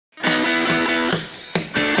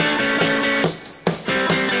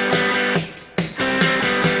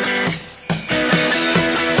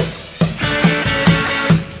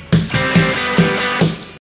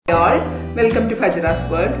Fajra'z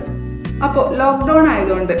world. അപ്പോൾ lockdown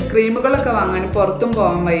ആയതുകൊണ്ട് ക്രീമുകളൊക്കെ വാങ്ങാൻ പുറത്തും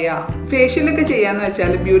പോകാൻ വയ്യ. ഫേഷ്യലൊക്കെ ചെയ്യാന്ന്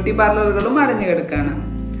വെച്ചാൽ ബ്യൂട്ടി പാർലറുകളും അടഞ്ഞു കിടക്കാണ്.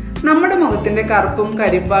 നമ്മുടെ മുഖത്തിന്റെ കറുപ്പും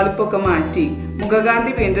കരിപ്പാളിപ്പും ഒക്കെ മാറ്റി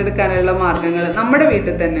മുഖകാന്തി വീണ്ടെടുക്കാനുള്ള മാർഗങ്ങൾ നമ്മുടെ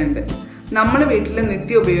വീട്ടിൽ തന്നെ ഉണ്ട്. നമ്മൾ വീട്ടിൽ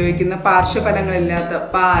നിത്യം ഉപയോഗിക്കുന്ന പാർശ്വഫലങ്ങളില്ലാത്ത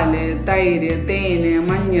പാല്, തൈര്, തേന്,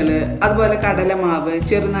 മഞ്ഞള്, അതുപോലെ കടലമാവ്,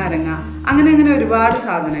 ചെറുനാരങ്ങ, അങ്ങനെ ഒരുപാട്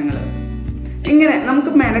സാധനങ്ങൾ. ഇങ്ങനെ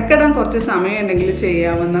നമുക്ക് മെനക്കെടാൻ കുറച്ച് സമയമുണ്ടെങ്കിൽ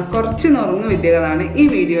ചെയ്യാവുന്ന കുറച്ച് നുറുങ്ങു വിദ്യകളാണ് ഈ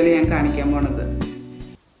വീഡിയോയിൽ ഞാൻ കാണിക്കാൻ പോണത്.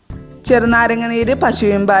 ചെറുനാരങ്ങ നീര്,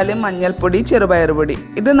 പശുവിൻ പാല്, മഞ്ഞൾപ്പൊടി, ചെറുപയറുപൊടി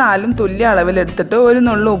ഇത് 4 തുല്യ അളവിലെടുത്തിട്ട് ഒരു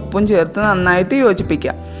നുള്ളു ഉപ്പും ചേർത്ത് നന്നായിട്ട്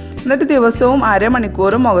യോജിപ്പിക്കുക. എന്നിട്ട് ദിവസവും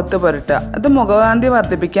അരമണിക്കൂർ മുഖത്ത് പുരട്ടുക. ഇത് മുഖകാന്തി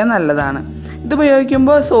വർദ്ധിപ്പിക്കാൻ നല്ലതാണ്. ഇത്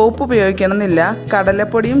ഉപയോഗിക്കുമ്പോൾ സോപ്പ് ഉപയോഗിക്കണമെന്നില്ല.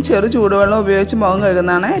 കടലപ്പൊടിയും ചെറു ചൂടുവെള്ളം ഉപയോഗിച്ച് മുഖം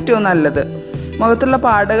കഴുകുന്നതാണ് ഏറ്റവും നല്ലത്. മുഖത്തുള്ള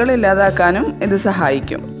പാടുകൾ ഇല്ലാതാക്കാനും ഇത്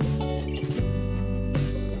സഹായിക്കും.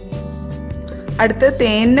 അടുത്ത്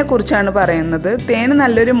തേനിനെ കുറിച്ചാണ് പറയുന്നത്. തേന്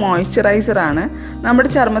നല്ലൊരു മോയ്സ്ചറൈസറാണ്. നമ്മുടെ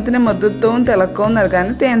ചർമ്മത്തിന് മൃദുത്വവും തിളക്കവും നൽകാൻ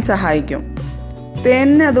തേൻ സഹായിക്കും.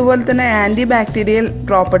 തേനിന് അതുപോലെ തന്നെ ആൻറ്റി ബാക്ടീരിയൽ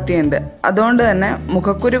പ്രോപ്പർട്ടി ഉണ്ട്. അതുകൊണ്ട് തന്നെ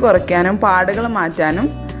മുഖക്കുരു കുറയ്ക്കാനും പാടുകൾ മാറ്റാനും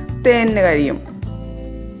തേനിന് കഴിയും.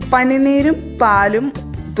 പനിനീരും പാലും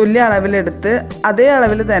തുല്യ അളവിലെടുത്ത് അതേ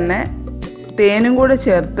അളവിൽ തന്നെ തേനും കൂടെ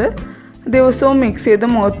ചേർത്ത് ദിവസവും മിക്സ് ചെയ്ത്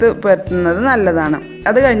മുഖത്ത് പുരട്ടുന്നത് നല്ലതാണ്.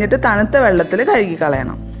 അത് കഴിഞ്ഞിട്ട് തണുത്ത വെള്ളത്തിൽ കഴുകി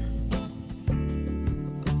കളയണം.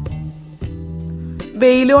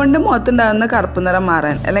 വെയിലുകൊണ്ട് മുഖത്തുണ്ടാകുന്ന കറുപ്പ് നിറം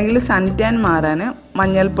മാറാൻ അല്ലെങ്കിൽ സൺ ടാൻ മാറാൻ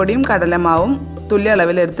മഞ്ഞൾപ്പൊടിയും കടലമാവും തുല്യ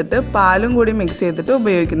അളവിലെടുത്തിട്ട് പാലും കൂടി മിക്സ് ചെയ്തിട്ട്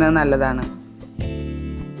ഉപയോഗിക്കുന്നത് നല്ലതാണ്.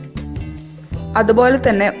 അതുപോലെ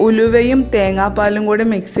തന്നെ ഉലുവയും തേങ്ങാപ്പാലും കൂടി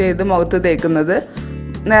മിക്സ് ചെയ്ത് മുഖത്ത് തേക്കുന്നത്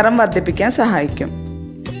നിറം വർദ്ധിപ്പിക്കാൻ സഹായിക്കും.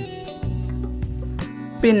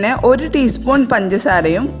 പിന്നെ 1 ടീസ്പൂൺ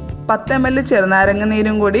പഞ്ചസാരയും 10 ml ചെറുനാരങ്ങ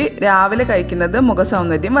നീരും കൂടി രാവിലെ കഴിക്കുന്നത്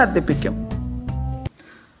മുഖസൗന്ദര്യം വർദ്ധിപ്പിക്കും.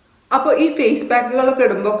 അപ്പോൾ ഈ ഫേസ് പാക്കുകളൊക്കെ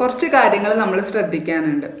ഇടുമ്പോൾ കുറച്ച് കാര്യങ്ങൾ നമ്മൾ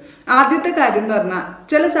ശ്രദ്ധിക്കാനുണ്ട്. ആദ്യത്തെ കാര്യം എന്ന് പറഞ്ഞാൽ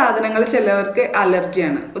ചില സാധനങ്ങൾ ചിലവർക്ക്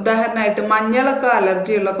അലർജിയാണ്. ഉദാഹരണമായിട്ട് മഞ്ഞളൊക്കെ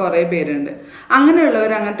അലർജിയുള്ള കുറേ പേരുണ്ട്.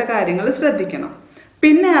 അങ്ങനെയുള്ളവർ അങ്ങനത്തെ കാര്യങ്ങൾ ശ്രദ്ധിക്കണം.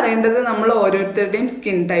 പിന്നെ അറിയേണ്ടത് നമ്മൾ ഓരോരുത്തരുടെയും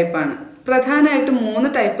സ്കിൻ ടൈപ്പാണ്. പ്രധാനമായിട്ട്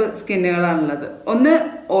 3 ടൈപ്പ് സ്കിന്നുകളാണുള്ളത്. ഒന്ന്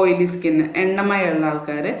ഓയിലി സ്കിന്ന്, എണ്ണമയുള്ള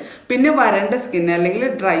ആൾക്കാർ, പിന്നെ വരണ്ട സ്കിന്ന് അല്ലെങ്കിൽ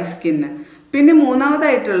ഡ്രൈ സ്കിന്ന്, പിന്നെ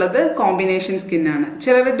മൂന്നാമതായിട്ടുള്ളത് കോമ്പിനേഷൻ സ്കിന്നാണ്.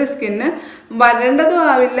 ചിലവരുടെ സ്കിന്ന് വരണ്ടതും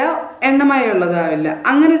ആവില്ല, എണ്ണമയുള്ളതും ആവില്ല.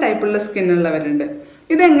 അങ്ങനെ ടൈപ്പുള്ള സ്കിന്നുള്ളവരുണ്ട്.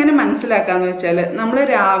 ഇതെങ്ങനെ മനസ്സിലാക്കാന്ന് വെച്ചാൽ നമ്മൾ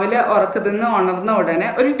രാവിലെ ഉറക്കത്തിൽ നിന്ന് ഉണർന്ന ഉടനെ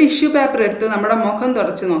ഒരു ടിഷ്യൂ പേപ്പർ എടുത്ത് നമ്മുടെ മുഖം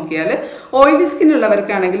തുടച്ച് നോക്കിയാൽ ഓയിലി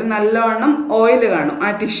സ്കിന്നുള്ളവർക്കാണെങ്കിൽ നല്ലവണ്ണം ഓയിൽ കാണും ആ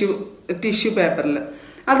ടിഷ്യൂ പേപ്പറിൽ.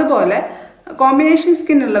 അതുപോലെ കോമ്പിനേഷൻ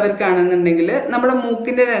സ്കിൻ ഉള്ളവർക്കാണെന്നുണ്ടെങ്കിൽ നമ്മുടെ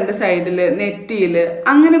മൂക്കിൻ്റെ 2 സൈഡിൽ, നെറ്റിയിൽ,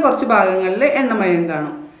 അങ്ങനെ കുറച്ച് ഭാഗങ്ങളിൽ എണ്ണമയം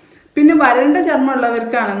കാണും. പിന്നെ വരണ്ട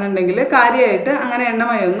ചർമ്മമുള്ളവർക്കാണെന്നുണ്ടെങ്കിൽ കാര്യമായിട്ട് അങ്ങനെ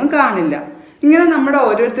എണ്ണമയൊന്നും കാണില്ല. ഇങ്ങനെ നമ്മുടെ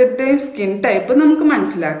ഓരോരുത്തരുടെയും സ്കിൻ ടൈപ്പ് നമുക്ക്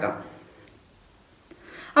മനസ്സിലാക്കാം.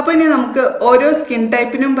 അപ്പോൾ ഇനി നമുക്ക് ഓരോ സ്കിൻ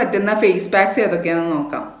ടൈപ്പിനും പറ്റുന്ന ഫേസ് പാക്സ് ഏതൊക്കെയാണെന്ന്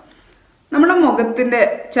നോക്കാം. നമ്മുടെ മുഖത്തിൻ്റെ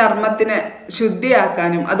ചർമ്മത്തിന്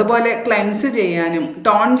ശുദ്ധിയാക്കാനും അതുപോലെ ക്ലെൻസ് ചെയ്യാനും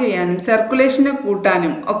ടോൺ ചെയ്യാനും സർക്കുലേഷനെ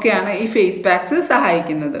കൂട്ടാനും ഒക്കെയാണ് ഈ ഫേസ് പാക്സ്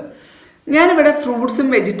സഹായിക്കുന്നത്. ഞാനിവിടെ ഫ്രൂട്ട്സും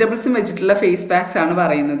വെജിറ്റബിൾസും വെച്ചിട്ടുള്ള ഫേസ് പാക്സ് ആണ്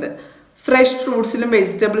പറയുന്നത്. ഫ്രഷ് ഫ്രൂട്ട്സിലും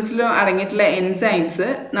വെജിറ്റബിൾസിലും അടങ്ങിയിട്ടുള്ള എൻസൈംസ്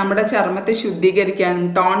നമ്മുടെ ചർമ്മത്തെ ശുദ്ധീകരിക്കാനും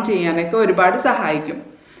ടോൺ ചെയ്യാനൊക്കെ ഒരുപാട് സഹായിക്കും.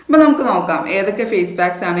 അപ്പോൾ നമുക്ക് നോക്കാം ഏതൊക്കെ ഫേസ്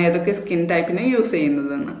പാക്സ് ആണ് ഏതൊക്കെ സ്കിൻ ടൈപ്പിന് യൂസ്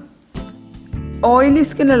ചെയ്യുന്നതെന്ന്. ഓയിലി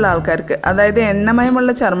സ്കിന്നുള്ള ആൾക്കാർക്ക്, അതായത്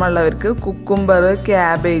എണ്ണമയമുള്ള ചർമ്മമുള്ളവർക്ക് കുക്കുംബർ,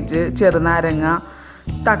 ക്യാബേജ്, ചെറുനാരങ്ങ,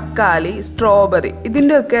 തക്കാളി, സ്ട്രോബെറി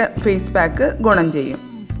ഇതിൻ്റെയൊക്കെ ഫേസ് പാക്ക് ഗുണം ചെയ്യും.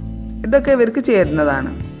 ഇതൊക്കെ ഇവർക്ക്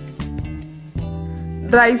ചേരുന്നതാണ്.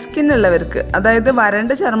 ഡ്രൈ സ്കിൻ ഉള്ളവർക്ക്, അതായത്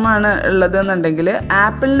വരണ്ട ചർമ്മമാണ് ഉള്ളതെന്നുണ്ടെങ്കിൽ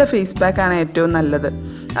ആപ്പിളിൻ്റെ ഫേസ് പാക്കാണ് ഏറ്റവും നല്ലത്.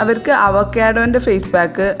 അവർക്ക് അവക്കാഡോൻ്റെ ഫേസ്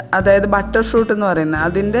പാക്ക്, അതായത് ബട്ടർ ഫ്രൂട്ട് എന്ന് പറയുന്ന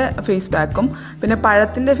അതിൻ്റെ ഫേസ് പാക്കും പിന്നെ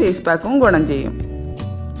പഴത്തിൻ്റെ ഫേസ് പാക്കും ഗുണം ചെയ്യും.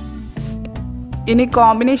 ഇനി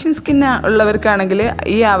കോമ്പിനേഷൻ സ്കിൻ ഉള്ളവർക്കാണെങ്കിൽ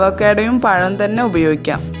ഈ അവക്കാഡോയും പഴം തന്നെ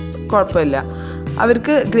ഉപയോഗിക്കാം, കുഴപ്പമില്ല.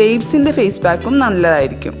 അവർക്ക് ഗ്രേപ്സിൻ്റെ ഫേസ് പാക്കും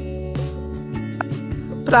നല്ലതായിരിക്കും.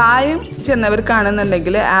 പ്രായം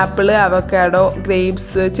ചെന്നവർക്കാണെന്നുണ്ടെങ്കിൽ ആപ്പിള്, അവക്കാഡോ,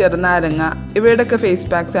 ഗ്രേപ്സ്, ചെറുനാരങ്ങ ഇവയുടെയൊക്കെ ഫേസ്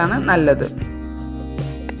പാക്സ് ആണ് നല്ലത്.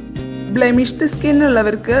 ബ്ലെമിഷ്ഡ് സ്കിൻ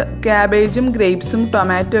ഉള്ളവർക്ക് ക്യാബേജും ഗ്രേപ്സും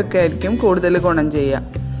ടൊമാറ്റോ ഒക്കെ ആയിരിക്കും കൂടുതൽ ഗുണം ചെയ്യുക.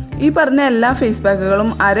 ഈ പറഞ്ഞ എല്ലാ ഫേസ്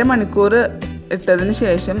പാക്കുകളും അരമണിക്കൂർ ഇട്ടതിന്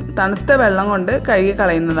ശേഷം തണുത്ത വെള്ളം കൊണ്ട് കഴുകി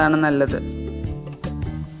കളയുന്നതാണ് നല്ലത്.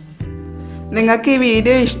 നിങ്ങൾക്ക് ഈ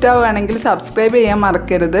വീഡിയോ ഇഷ്ടമാവുകയാണെങ്കിൽ സബ്സ്ക്രൈബ് ചെയ്യാൻ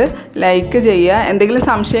മറക്കരുത്, ലൈക്ക് ചെയ്യുക. എന്തെങ്കിലും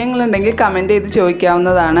സംശയങ്ങളുണ്ടെങ്കിൽ കമൻറ്റ് ചെയ്ത്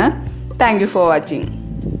ചോദിക്കാവുന്നതാണ്. Thank you for watching.